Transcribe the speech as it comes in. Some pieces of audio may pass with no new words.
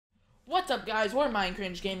What's up, guys? We're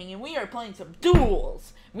MineCringe Gaming, and we are playing some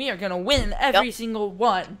Duels. We are gonna win every single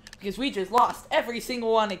one, because we just lost every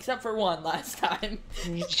single one except for one last time.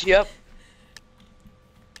 Yep.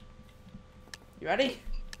 You ready?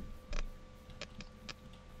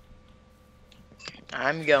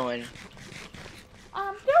 I'm going.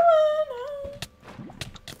 I'm going.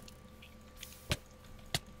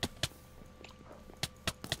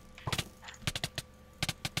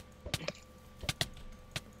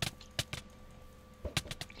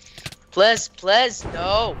 Please,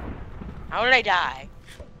 no. How did I die?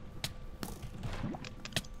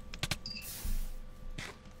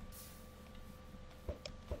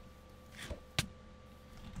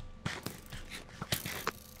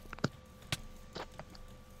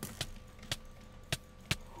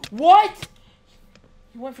 What?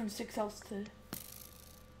 You went from 6 health to...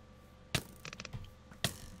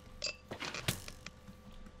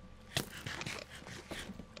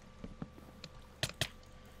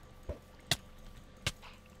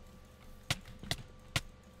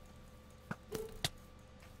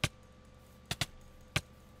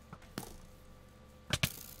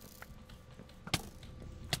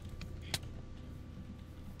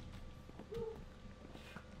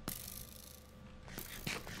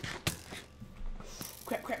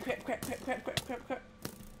 Crap.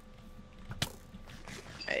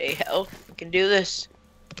 Hey, help. We can do this.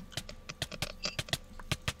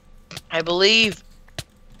 I believe.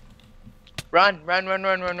 Run.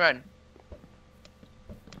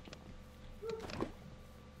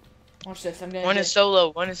 Watch this, I'm gonna One is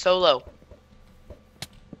solo.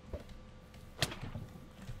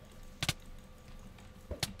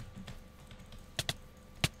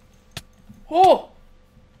 Oh!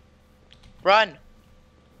 Run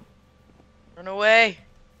away.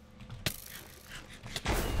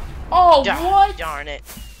 Oh, what? Darn it.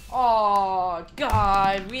 Oh,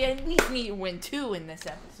 God. We at least need to win 2 in this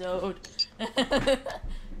episode.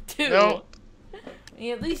 2. No.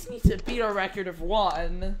 We at least need to beat our record of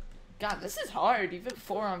 1. God, this is hard. Even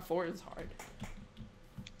 4-on-4 is hard.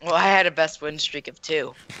 Well, I had a best win streak of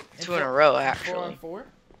 2. 2 in a row, actually. 4-on-4?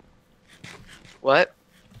 What?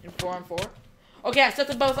 In 4-on-4? Okay, I set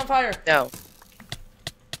them both on fire. No.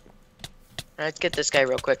 Let's get this guy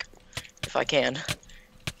real quick, if I can.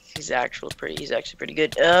 He's actually pretty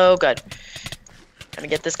good. Oh god. Gotta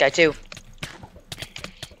get this guy too.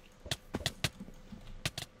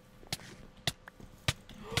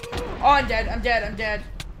 Oh, I'm dead.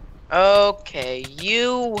 Okay,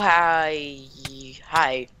 you hi,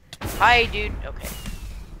 dude. Okay,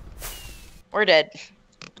 we're dead.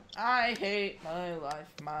 I hate my life.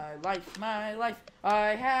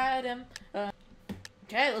 I had him.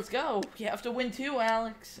 Okay, let's go. You have to win 2,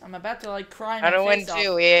 Alex. I'm about to like cry my I don't win face off.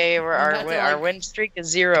 2. Yeah, our win streak is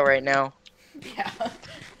 0 right now. Yeah. I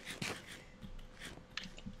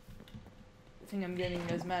think I'm getting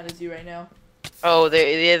as mad as you right now. Oh,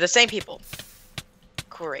 they're the same people.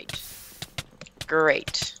 Great.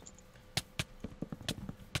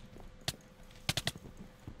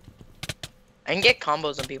 I can get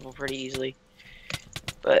combos on people pretty easily,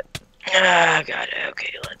 but god.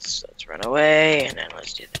 Okay, let's run away and then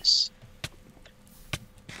let's do this.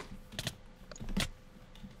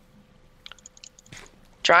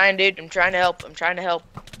 Trying, dude. I'm trying to help.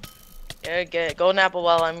 Yeah, get golden apple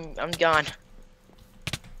while I'm gone.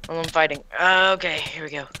 While I'm fighting. Okay, here we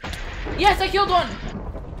go. Yes, I killed one.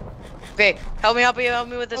 Okay, help me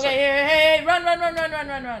with this one. Hey, run.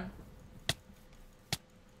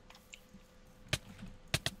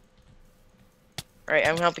 Alright,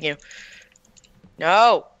 I'm helping you.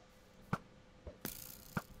 No!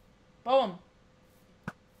 Boom.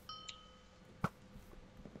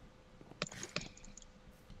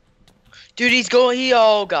 Dude, he's going,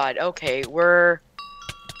 oh god, okay, we're...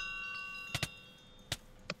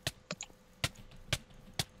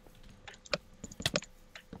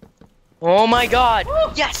 Oh my god!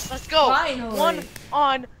 Woo! Yes, let's go! Finally. 1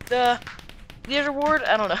 on the leaderboard?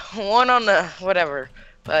 I don't know. 1 on the whatever.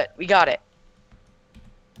 But we got it.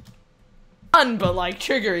 Fun, but like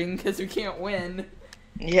triggering because we can't win.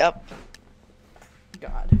 Yep.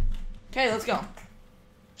 God. Okay, let's go.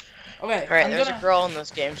 Okay. Alright, there's a girl in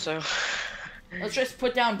this game, so... Let's just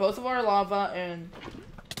put down both of our lava and...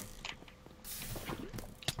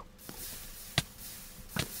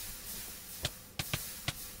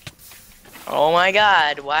 Oh my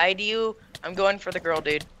god, why do you... I'm going for the girl,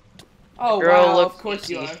 dude. Oh, girl wow, looks of course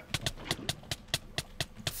easy. you are.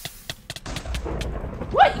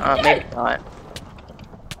 What? You Maybe did? not.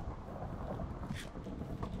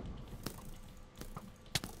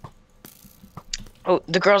 Oh,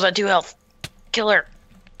 the girl's at 2 health. Kill her.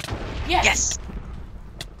 Yes. Yes.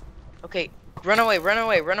 Okay, run away, run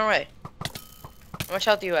away, run away. How much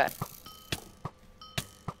health are you at?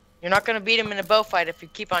 You're not gonna beat him in a bow fight if you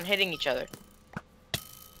keep on hitting each other.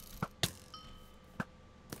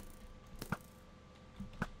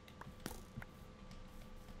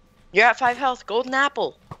 You're at 5 health. Golden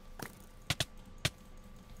apple.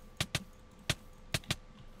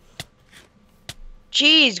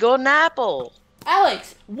 Jeez, golden apple.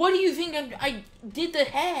 Alex, what do you think I did the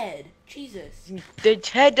head? Jesus. The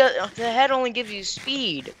head only gives you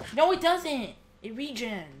speed. No, it doesn't. It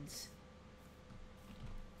regens.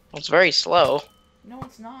 It's very slow. No,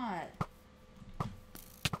 it's not.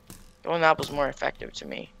 Golden apple's more effective to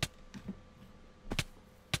me.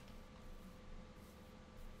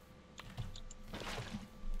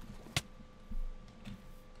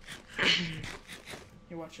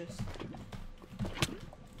 Here, watch this.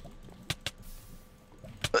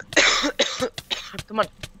 Come on.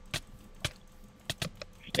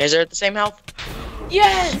 You guys are at the same health?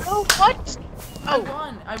 Yes! Oh, what? I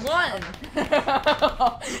won! I won!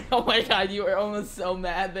 Oh my god, you were almost so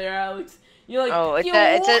mad there, Alex. You're like, oh,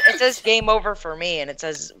 it says game over for me, and it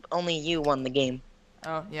says only you won the game.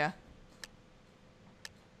 Oh, yeah.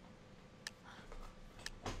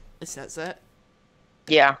 It says that?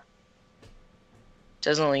 Yeah. It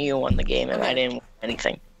says only you won the game, and Okay. I didn't win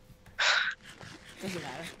anything. Doesn't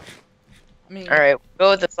matter. I mean... Alright,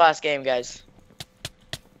 go with this last game, guys.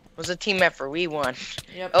 It was a team effort. We won.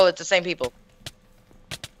 Yep. Oh, it's the same people.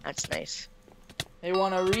 That's nice. They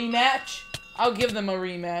want a rematch? I'll give them a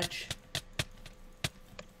rematch.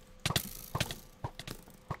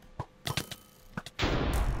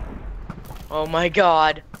 Oh my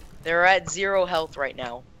god. They're at 0 health right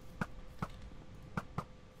now.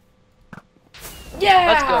 Yeah!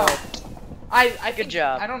 Let's go. I Good think,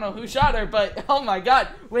 job. I don't know who shot her, but oh my god.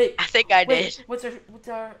 Wait. I think I Wait, did. what's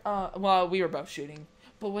our well, we were both shooting.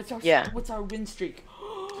 But what's our win streak?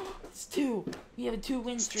 It's 2. We have a 2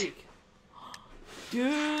 win streak.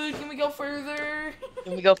 Dude, can we go further?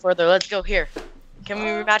 Can we go further? Let's go here. Can we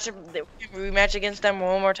rematch? Can we rematch against them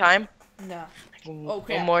one more time? No. Oh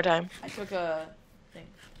crap. One more time. I took a thing.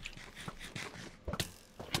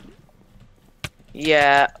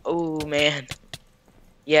 Yeah. Oh man.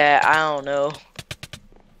 Yeah. I don't know.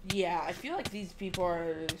 Yeah, I feel like these people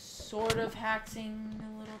are sort of hacking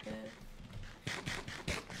a little bit.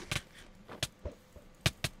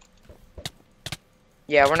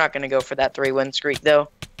 Yeah, we're not gonna go for that 3-win streak though.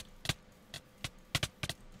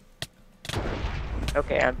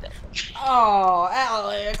 Okay, I'm dead. Oh,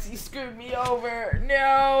 Alex, you screwed me over.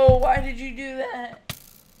 No, why did you do that?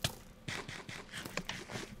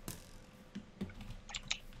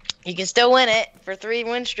 You can still win it for 3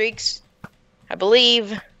 win streaks, I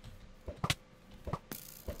believe.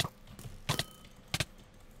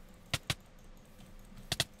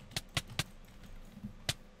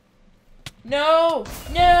 No!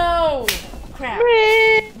 No! Crap.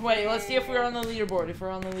 Wait, Wait, let's see if we're on the leaderboard. If we're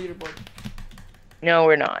on the leaderboard. no,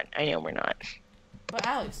 we're not. I know we're not. But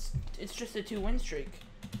Alex, it's just a 2 win streak.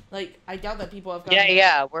 Like, I doubt that people have gotten...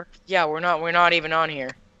 We're not even on here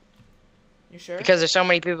You sure? because there's so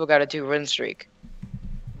many people got a 2 win streak.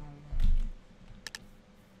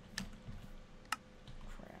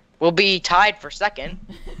 Crap. We'll be tied for second.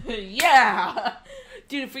 Yeah!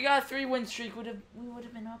 Dude, if we got a 3 win streak, we would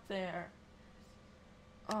have been up there.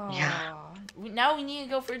 Oh. Yeah. Now we need to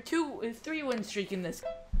go for a 3 win streak in this.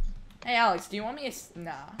 Hey Alex, do you want me to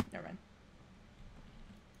nah, never mind.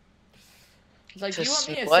 It's like, do you want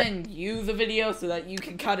me to send you the video so that you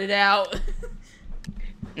can cut it out?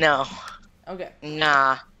 No. Okay,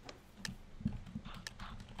 Nah.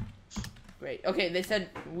 great. Okay, they said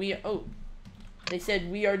we are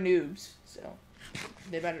noobs, so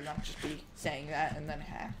they better not just be saying that and then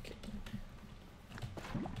hack.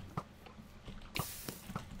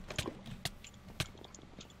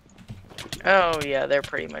 Oh yeah, they're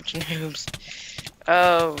pretty much noobs.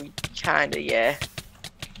 Oh, kinda, yeah.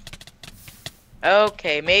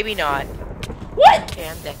 Okay, maybe not. What? Okay,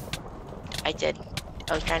 I'm dead. I did.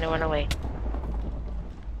 I was trying to run away.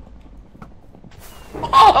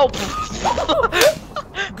 Oh!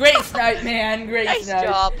 Oh! Great snipe, man. Great Nice snipe.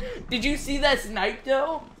 job. Did you see that snipe,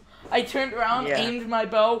 though? I turned around, Yeah. aimed my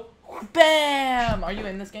bow. Bam! Are you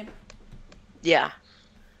in this game? Yeah.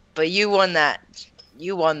 But you won that.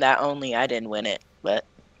 You won that only. I didn't win it. But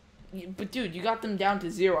But, dude, you got them down to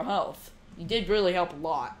 0 health. You did really help a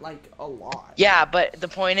lot. Like, a lot. yeah, but the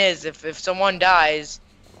point is, if someone dies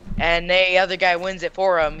and the other guy wins it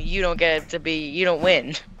for him, you don't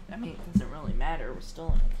win. I mean, it doesn't really matter. We're still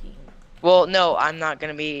in a team. Well, no, I'm not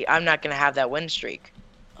gonna have that win streak.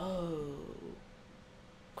 Oh.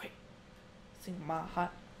 Wait. Sing my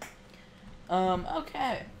hot.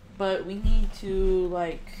 Okay. But we need to,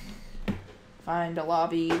 like, find a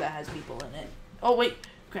lobby that has people in it. Oh, wait.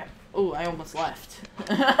 Crap. Oh, I almost left.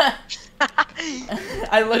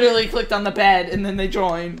 I literally clicked on the bed, and then they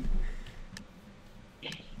joined.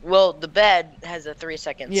 Well, the bed has a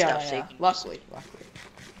 3-second stuff. Yeah. So Luckily.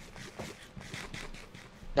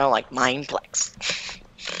 No, like Mineplex.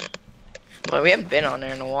 Well, we haven't been on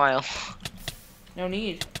there in a while. No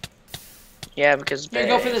need. Yeah, because Here,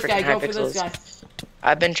 go for this guy. Go for this guy.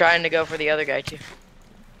 I've been trying to go for the other guy too.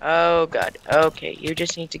 Oh god. Okay, you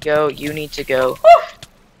just need to go. You need to go.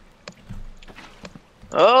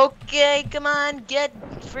 Okay, come on, get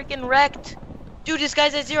freaking wrecked. Dude, this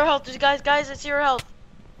guy's at 0 health. This guy's at 0 health.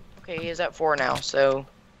 Okay, he is at 4 now, so.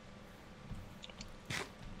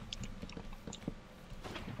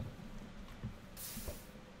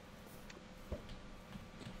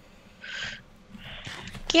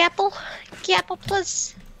 Gapple,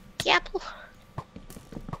 plus, Gapple.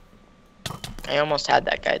 I almost had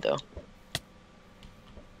that guy though.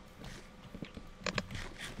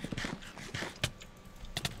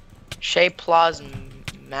 Shea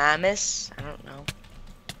Plasmamis? I don't know.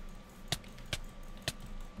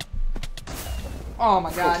 Oh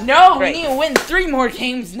my god. No, Great. we need to win 3 more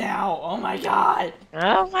games now. Oh my god.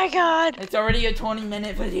 Oh my god. It's already a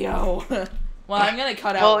 20-minute video. Well, I'm gonna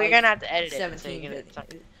cut out. Well, like, you're gonna have to edit 17 it. So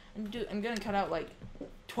I'm gonna cut out like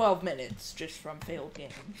 12 minutes just from failed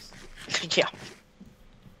games. yeah.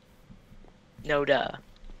 No duh.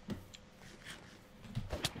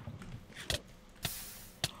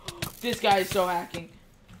 This guy is so hacking.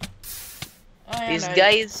 This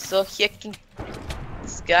guy is so hacking.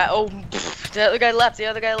 This guy. Oh, the other guy left.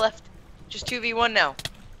 Just 2v1 now.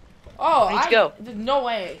 Oh, I need to go. No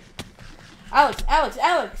way. Alex.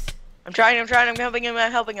 I'm trying. I'm helping him.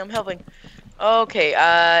 I'm helping.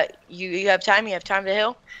 Okay. You have time. You have time to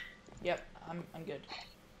heal. Yep. I'm good.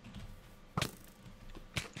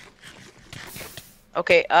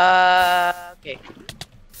 Okay. Okay.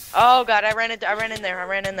 Oh god, I ran in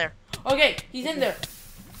there. Okay, he's in there.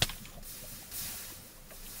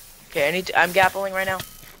 Okay, I'm gappling right now.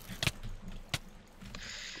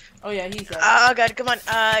 Oh yeah, he's there. Oh god, come on.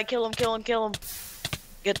 Kill him.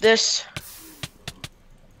 Get this.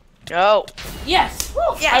 No. Yes. Woo.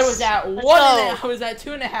 Yes. I was at Let's 1. go. I was at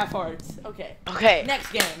 2.5 hearts. Okay. Okay.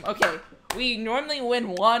 Next game. Okay. We normally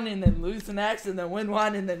win 1 and then lose the next, and then win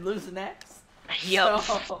 1 and then lose the next. Yup.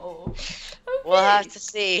 So, okay. We'll have to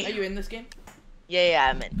see. Are you in this game? Yeah,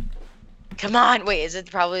 I'm in. Come on. Wait, is it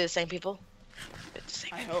probably the same people? It's the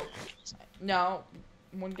same I people. hope. No.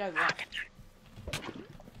 One guy left.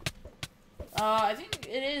 I think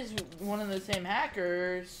it is one of the same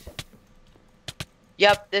hackers.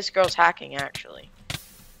 Yep, this girl's hacking actually.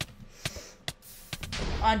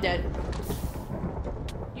 I'm dead.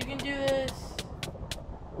 You can do this.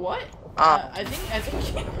 What? I think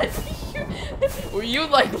you, were you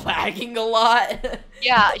like lagging a lot?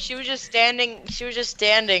 Yeah, she was just standing.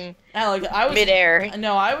 Alex, I was midair.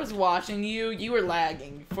 No, I was watching you. You were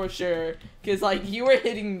lagging for sure, cause like you were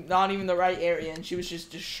hitting not even the right area, and she was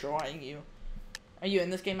just destroying you. Are you in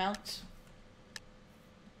this game, Alex?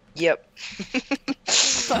 Yep.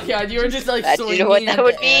 Oh god, you were just like swinging. You know what that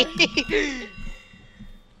would air. be?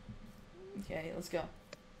 Okay, let's go.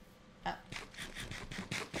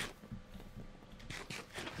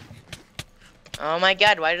 Oh my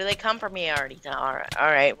god, why do they come for me already?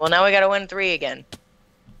 Alright. Well, now we gotta win 3 again.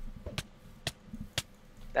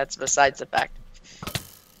 That's besides the fact.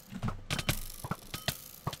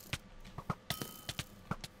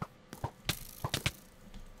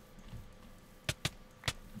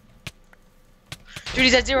 Dude,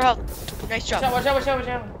 he's at 0 health. Nice job. Watch out.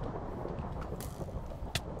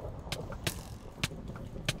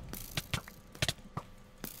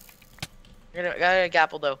 Gotta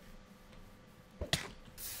gapple though.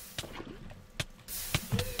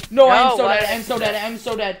 No, No, I'm so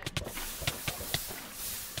dead.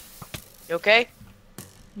 You okay?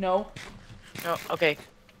 No. No, okay.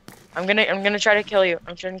 I'm gonna try to kill you.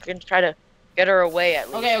 I'm gonna try to get her away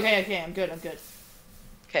at least. Okay, I'm good.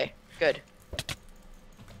 Okay, good.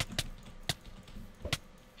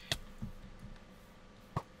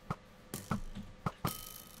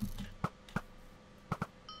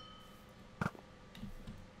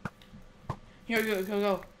 Here,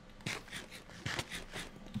 go.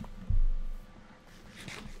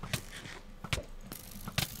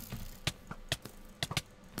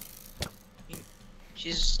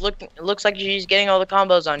 She's looking. It looks like she's getting all the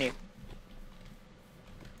combos on you.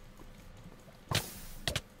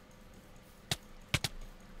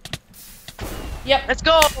 Yep. Let's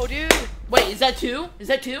go, dude. Wait, is that 2?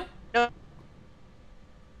 No.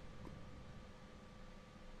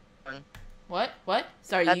 What? What?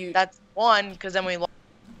 Sorry, That's one, because then we lost.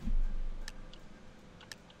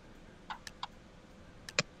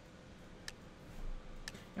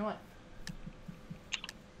 You know what?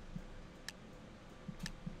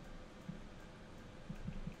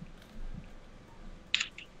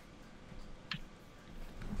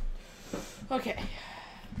 Okay.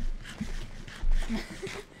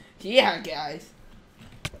 Yeah, guys.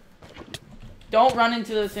 Don't run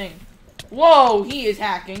into the thing. Whoa, he is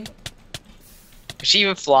hacking. Does she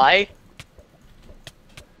even fly?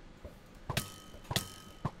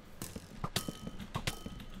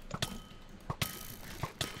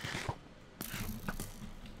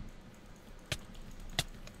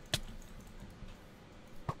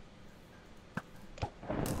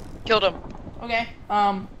 Killed him. Okay,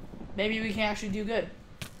 maybe we can actually do good.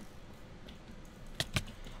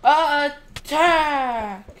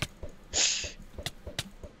 Attack!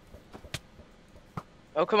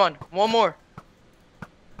 Oh, come on. One more.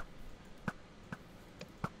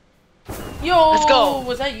 Yo! Let's go.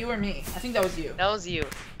 Was that you or me? I think that was you. That was you.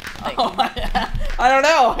 Oh, I don't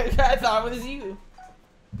know. I thought it was you.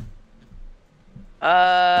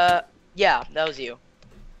 Yeah, that was you.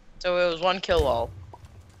 So it was one kill all.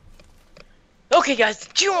 Okay, guys,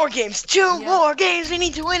 2 more games. 2 more games. We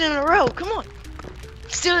need to win in a row. Come on.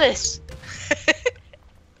 Let's do this.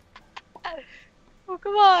 Oh,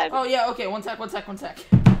 come on. Oh, yeah, okay. One sec.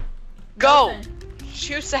 Go.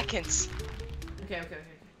 2 seconds. Okay.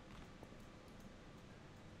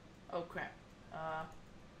 Oh, crap.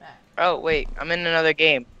 Back. Oh, wait. I'm in another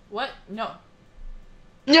game. What? No.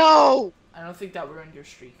 No! I don't think that ruined your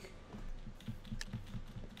streak.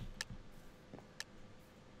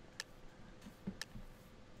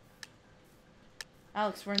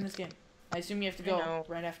 Alex, we're in this game. I assume you have to go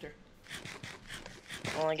right after.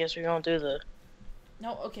 Well, I guess we won't do the...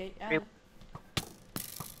 No, okay.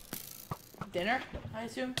 Dinner, I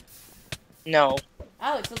assume? No.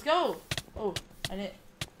 Alex, let's go! Oh, I didn't...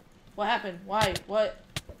 What happened? Why? What?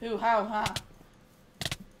 Who? How? Huh?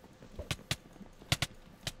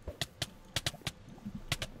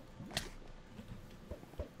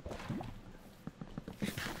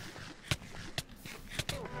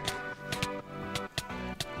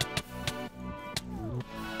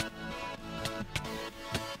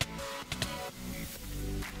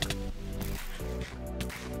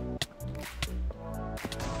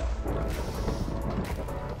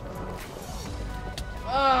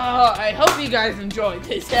 I hope you guys enjoyed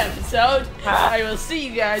this episode. I will see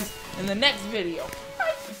you guys in the next video.